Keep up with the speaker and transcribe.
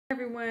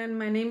everyone,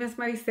 my name is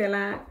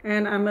Marisela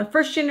and I'm a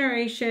first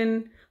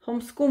generation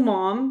homeschool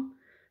mom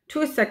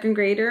to a second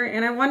grader,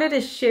 and I wanted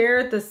to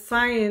share the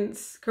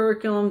science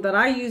curriculum that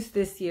I used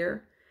this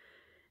year,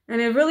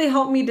 and it really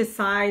helped me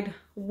decide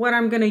what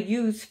I'm going to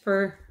use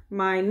for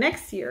my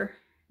next year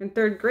in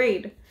third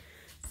grade.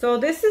 So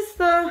this is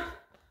the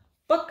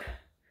book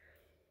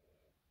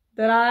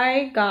that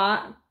I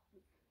got,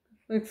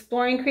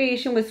 Exploring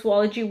Creation with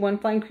Zoology, One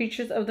Flying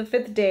Creatures of the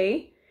Fifth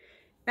Day,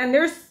 and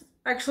there's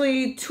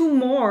actually two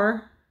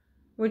more,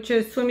 which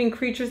is Swimming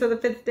Creatures of the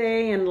Fifth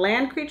Day and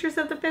Land Creatures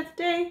of the Fifth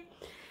Day.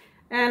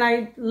 And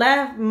I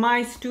let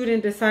my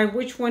student decide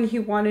which one he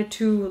wanted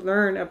to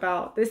learn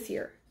about this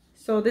year.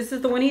 So this is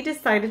the one he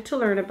decided to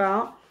learn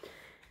about.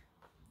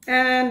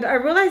 And I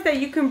realized that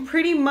you can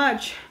pretty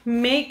much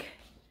make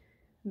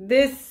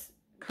this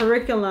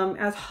curriculum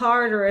as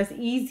hard or as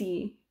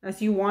easy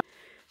as you want.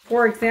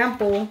 For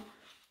example,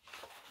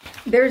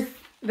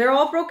 they're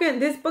all broken.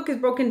 This book is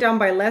broken down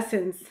by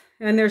lessons.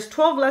 And there's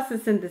 12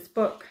 lessons in this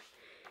book.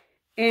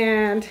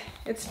 And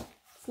it's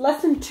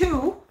lesson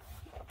 2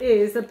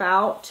 is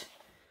about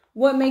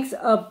what makes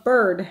a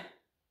bird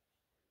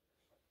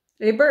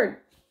a bird.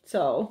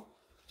 So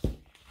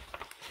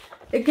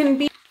it can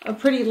be a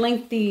pretty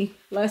lengthy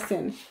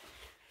lesson.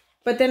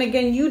 But then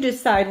again, you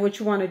decide what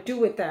you want to do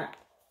with that.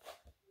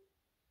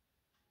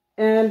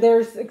 And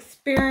there's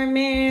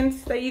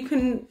experiments that you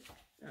can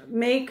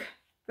make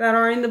that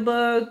are in the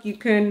book. You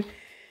can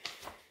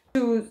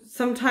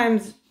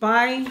sometimes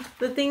buy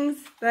the things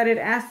that it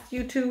asks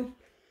you to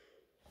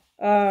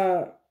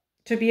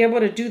be able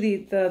to do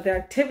the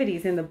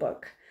activities in the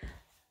book.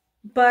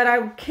 But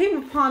I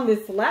came upon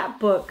this lab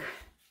book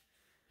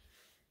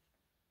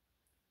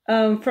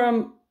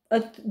from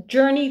A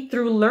Journey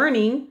Through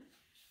Learning,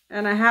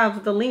 and I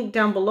have the link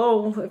down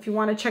below if you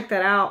want to check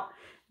that out.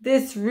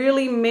 This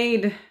really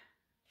made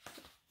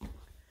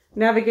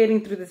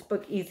navigating through this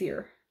book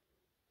easier.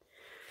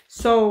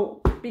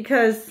 So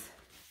because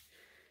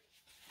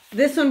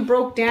this one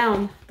broke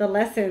down the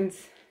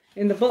lessons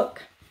in the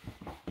book.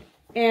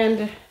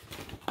 And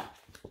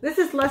this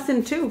is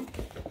lesson 2.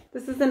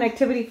 This is an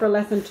activity for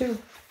lesson 2.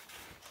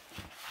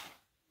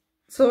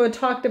 So it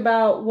talked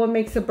about what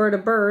makes a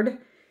bird.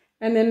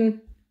 And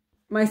then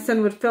my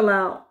son would fill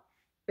out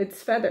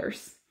its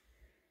feathers,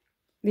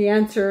 the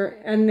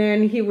answer. And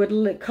then he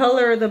would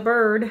color the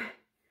bird.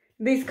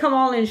 These come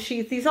all in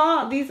sheets. These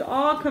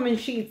all come in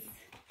sheets.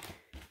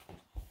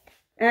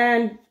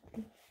 And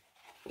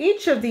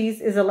each of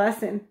these is a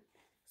lesson.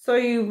 So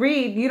you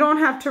read, you don't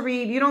have to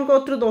read, you don't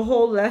go through the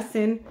whole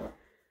lesson,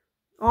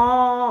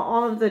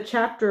 all of the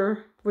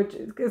chapter, which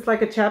is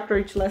like a chapter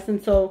each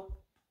lesson. So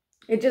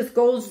it just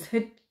goes,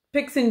 it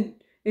picks in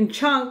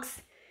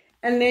chunks,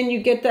 and then you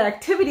get the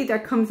activity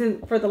that comes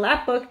in for the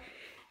lab book,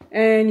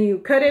 and you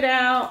cut it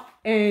out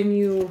and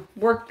you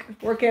work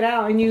it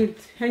out, and you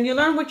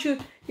learn what you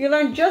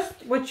learn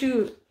just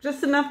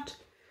enough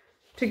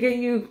to get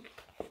you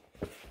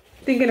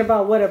thinking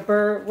about what a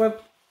bird,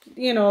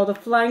 the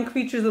flying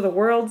creatures of the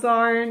worlds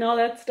are and all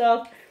that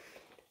stuff.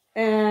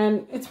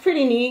 And it's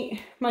pretty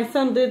neat. My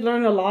son did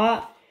learn a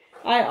lot.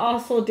 I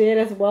also did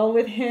as well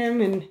with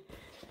him. And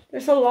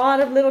there's a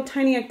lot of little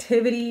tiny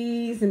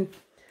activities. And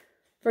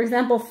for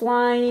example,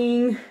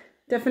 flying,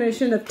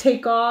 definition of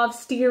takeoff,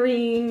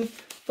 steering,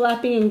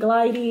 flapping and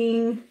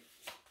gliding.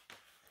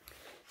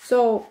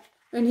 So,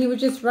 and he would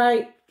just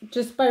write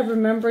just by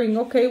remembering,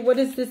 okay, what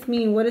does this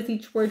mean? What does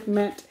each word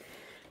meant?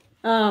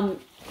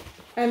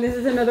 And this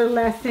is another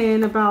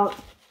lesson about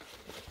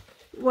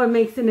what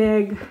makes an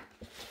egg.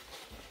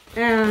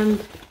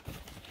 And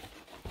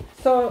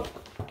so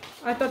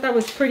I thought that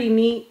was pretty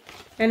neat.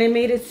 And it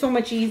made it so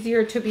much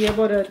easier to be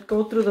able to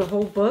go through the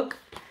whole book.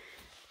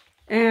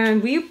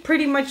 And we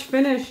pretty much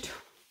finished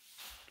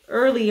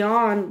early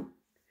on.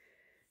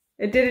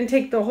 It didn't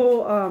take the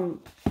whole,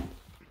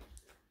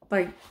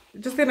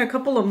 just in a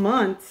couple of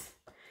months.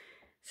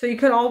 So you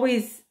could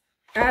always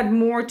add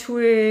more to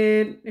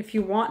it if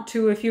you want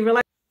to. If you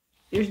realize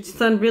your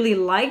son really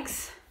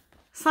likes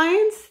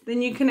science,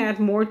 then you can add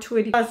more to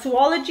it.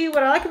 Zoology,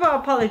 what I like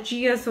about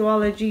Apologia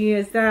Zoology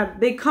is that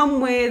they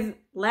come with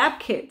lab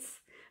kits.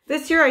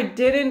 This year I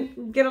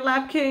didn't get a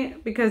lab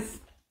kit because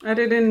I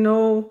didn't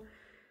know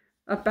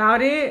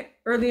about it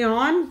early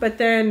on. But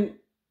then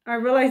I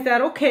realized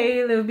that, okay,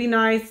 it would be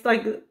nice.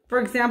 Like,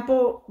 for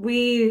example,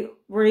 we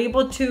were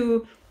able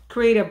to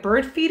create a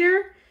bird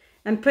feeder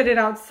and put it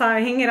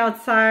outside, hang it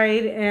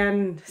outside,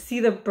 and see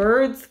the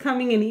birds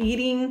coming and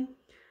eating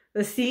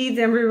the seeds.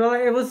 And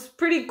it was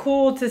pretty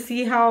cool to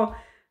see how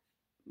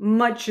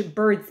much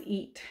birds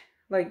eat.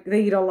 Like,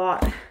 they eat a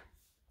lot.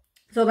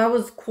 So that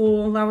was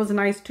cool. That was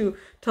nice to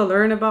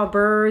learn about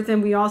birds.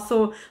 And we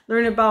also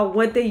learned about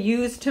what they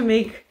use to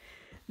make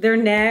their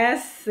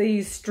nests. They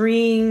use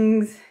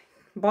strings,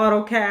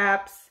 bottle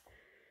caps,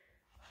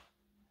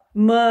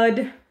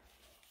 mud,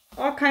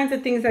 all kinds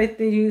of things that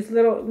they use,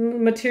 little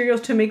materials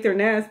to make their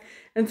nest.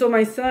 And so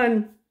my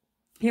son,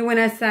 he went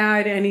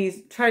outside and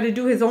he tried to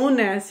do his own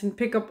nest and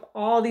pick up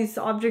all these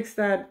objects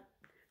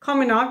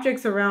common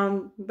objects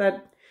around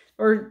that,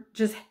 or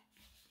just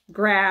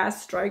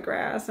grass, dry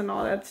grass, and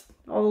all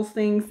those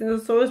things.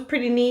 And so it was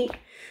pretty neat.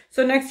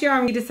 So next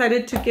year we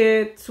decided to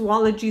get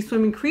Zoology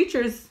Swimming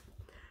Creatures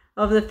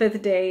of the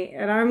 5th day,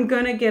 and I'm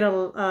gonna get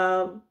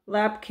a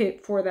lab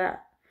kit for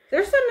that.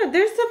 There's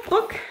a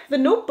book, the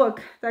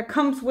notebook that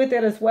comes with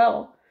it as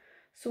well.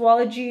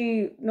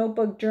 Zoology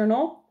notebook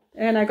journal.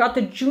 And I got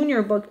the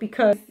junior book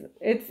because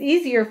it's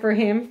easier for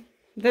him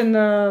than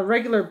the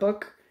regular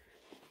book.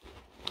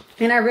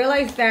 And I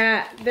realized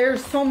that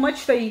there's so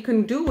much that you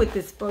can do with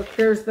this book.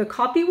 There's the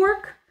copy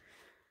work.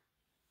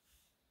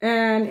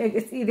 And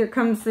it either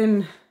comes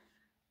in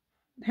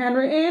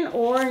handwritten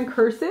or in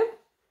cursive.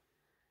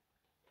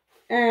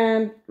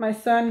 And my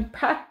son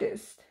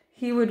practiced.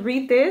 He would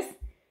read this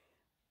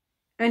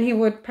and he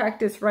would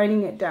practice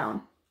writing it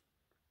down.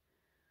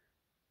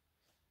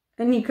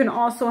 And you can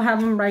also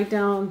have him write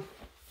down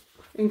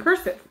in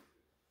cursive.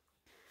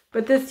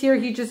 But this year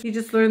he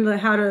just learned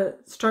how to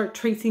start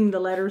tracing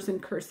the letters in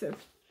cursive.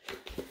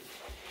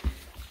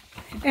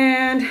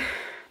 And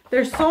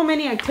there's so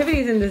many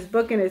activities in this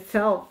book in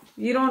itself.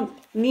 You don't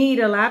need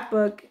a lap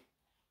book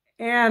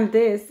and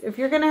this. If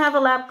you're gonna have a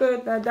lap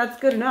book,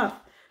 that's good enough.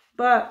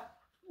 But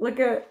look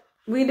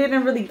we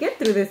didn't really get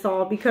through this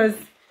all because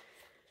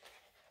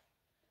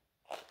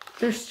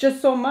there's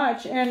just so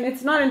much, and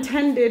it's not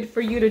intended for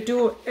you to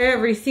do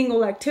every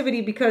single activity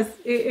because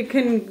it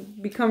can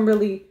become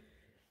really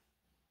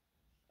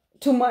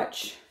too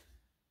much.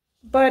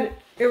 But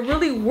it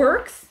really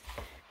works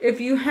if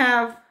you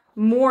have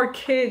more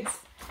kids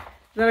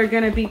that are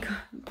going to be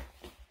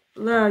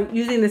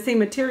using the same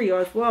material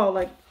as well.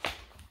 Like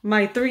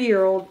my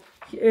 3-year-old,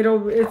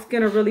 it's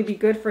going to really be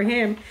good for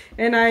him.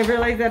 And I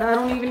realized that I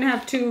don't even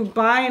have to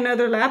buy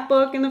another lap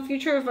book in the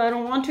future if I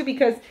don't want to,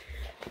 because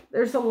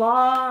there's a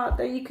lot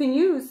that you can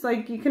use.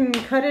 Like you can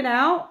cut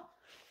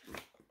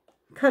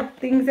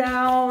things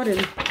out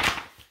and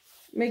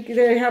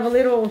they have a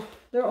little,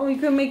 you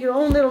can make your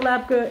own little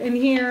lap book in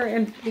here,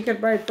 and you can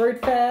write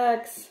bird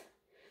facts.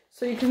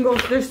 So you can go,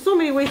 there's so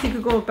many ways you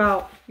could go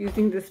about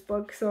using this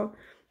book. So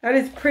that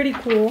is pretty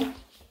cool.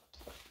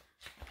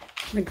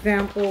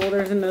 Example,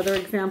 there's another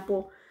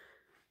example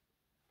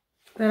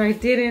that I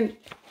didn't,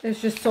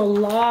 it's just a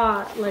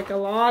lot, like a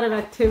lot of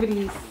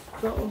activities.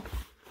 So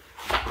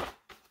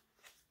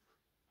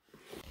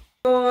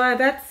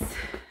that's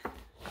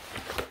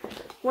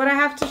what I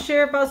have to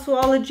share about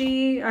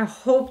zoology. I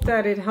hope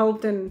that it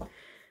helped in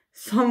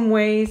some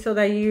way so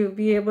that you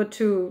be able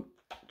to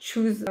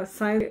choose a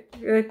science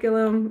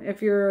curriculum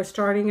if you're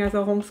starting as a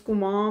homeschool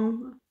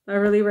mom. I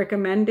really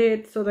recommend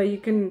it so that you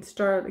can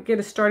get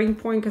a starting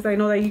point, because I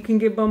know that you can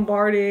get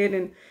bombarded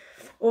and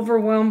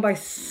overwhelmed by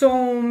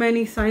so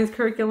many science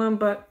curriculum,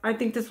 but I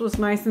think this was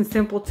nice and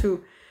simple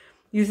to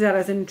use that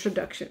as an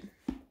introduction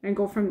and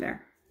go from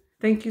there.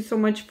 Thank you so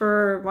much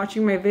for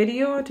watching my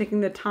video, taking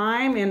the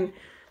time, and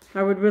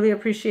I would really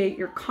appreciate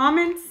your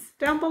comments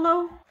down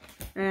below,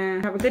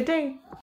 and have a good day.